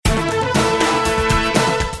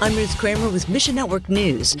I'm Ruth Kramer with Mission Network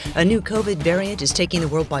News. A new COVID variant is taking the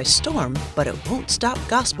world by storm, but it won't stop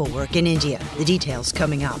gospel work in India. The details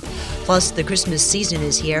coming up. Plus, the Christmas season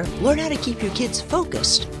is here. Learn how to keep your kids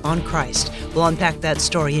focused on Christ. We'll unpack that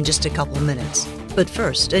story in just a couple minutes. But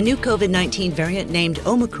first, a new COVID-19 variant named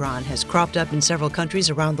Omicron has cropped up in several countries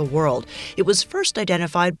around the world. It was first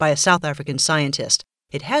identified by a South African scientist.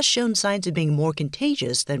 It has shown signs of being more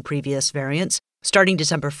contagious than previous variants. Starting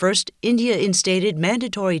December 1st, India instated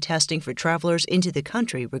mandatory testing for travelers into the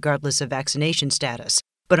country regardless of vaccination status.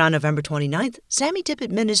 But on November 29th, Sammy Tippett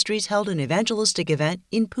Ministries held an evangelistic event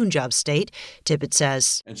in Punjab state. Tippett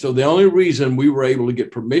says, And so the only reason we were able to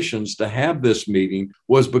get permissions to have this meeting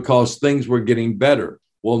was because things were getting better.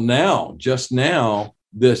 Well, just now,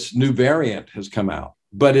 this new variant has come out,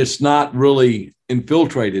 but it's not really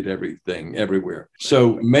infiltrated everything everywhere.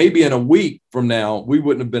 So maybe in a week from now, we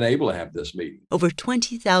wouldn't have been able to have this meeting. Over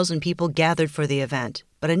 20,000 people gathered for the event,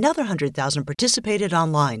 but another 100,000 participated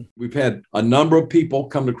online. We've had a number of people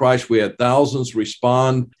come to Christ. We had thousands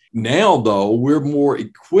respond. Now, though, we're more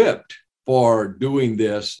equipped for doing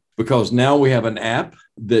this because now we have an app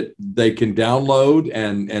that they can download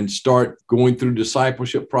and start going through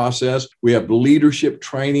discipleship process. We have leadership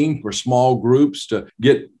training for small groups to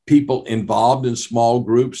get people involved in small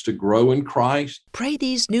groups to grow in Christ. Pray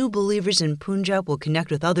these new believers in Punjab will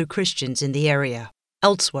connect with other Christians in the area.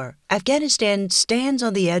 Elsewhere, Afghanistan stands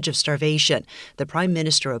on the edge of starvation. The prime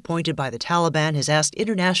minister appointed by the Taliban has asked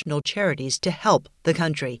international charities to help the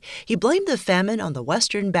country. He blamed the famine on the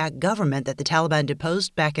Western-backed government that the Taliban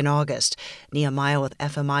deposed back in August. Nehemiah with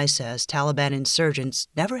FMI says Taliban insurgents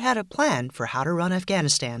never had a plan for how to run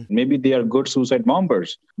Afghanistan. Maybe they are good suicide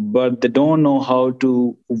bombers, but they don't know how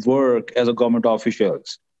to work as a government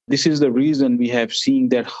officials. This is the reason we have seen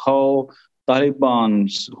that how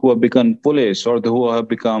Talibans who have become police or who have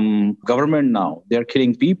become government now, they're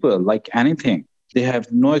killing people like anything. They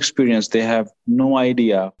have no experience. They have no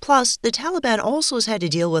idea. Plus, the Taliban also has had to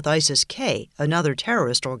deal with ISIS-K, another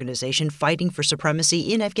terrorist organization fighting for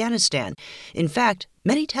supremacy in Afghanistan. In fact,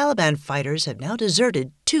 many Taliban fighters have now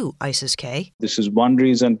deserted to ISIS-K. This is one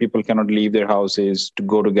reason people cannot leave their houses to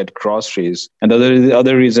go to get groceries. And the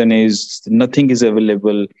other reason is nothing is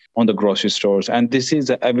available on the grocery stores. And this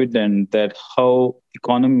is evident that how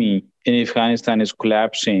economy in Afghanistan is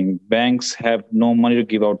collapsing. Banks have no money to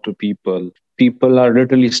give out to people. People are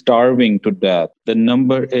literally starving to death. The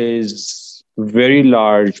number is very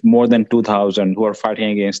large, more than 2,000 who are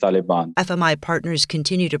fighting against Taliban. FMI partners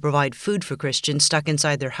continue to provide food for Christians stuck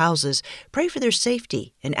inside their houses, pray for their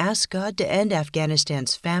safety, and ask God to end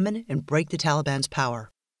Afghanistan's famine and break the Taliban's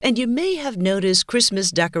power. And you may have noticed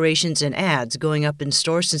Christmas decorations and ads going up in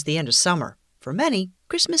stores since the end of summer. For many,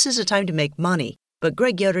 Christmas is a time to make money. But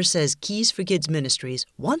Greg Yoder says Keys for Kids Ministries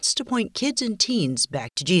wants to point kids and teens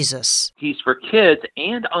back to Jesus. Keys for Kids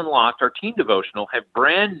and Unlocked, our teen devotional, have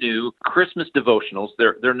brand new Christmas devotionals.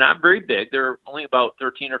 They're not very big. They're only about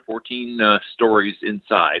 13 or 14 stories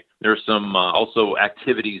inside. There's some also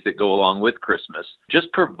activities that go along with Christmas.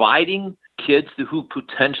 Just providing kids who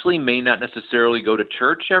potentially may not necessarily go to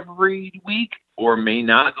church every week or may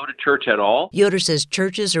not go to church at all. Yoder says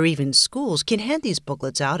churches or even schools can hand these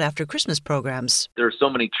booklets out after Christmas programs. There are so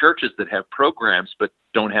many churches that have programs but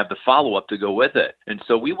don't have the follow-up to go with it. And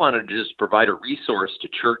so we wanted to just provide a resource to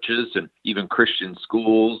churches and even Christian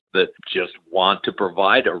schools that just want to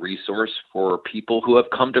provide a resource for people who have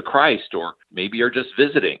come to Christ or maybe are just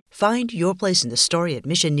visiting. Find your place in the story at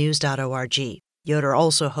missionnews.org. Yoder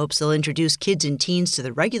also hopes they'll introduce kids and teens to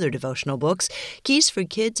the regular devotional books. Keys for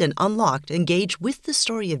Kids and Unlocked engage with the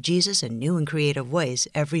story of Jesus in new and creative ways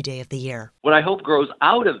every day of the year. What I hope grows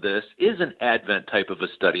out of this is an Advent type of a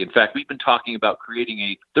study. In fact, we've been talking about creating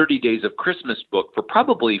a 30 Days of Christmas book for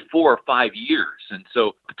probably 4 or 5 years. And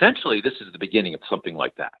so potentially this is the beginning of something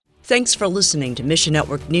like that. Thanks for listening to Mission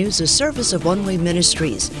Network News, a service of One Way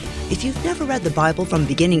Ministries. If you've never read the Bible from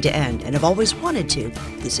beginning to end and have always wanted to,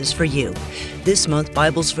 this is for you. This month,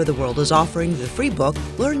 Bibles for the World is offering the free book,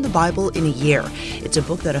 Learn the Bible in a Year. It's a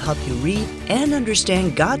book that'll help you read and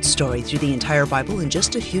understand God's story through the entire Bible in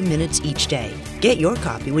just a few minutes each day. Get your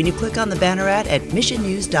copy when you click on the banner ad at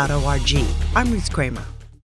missionnews.org. I'm Ruth Kramer.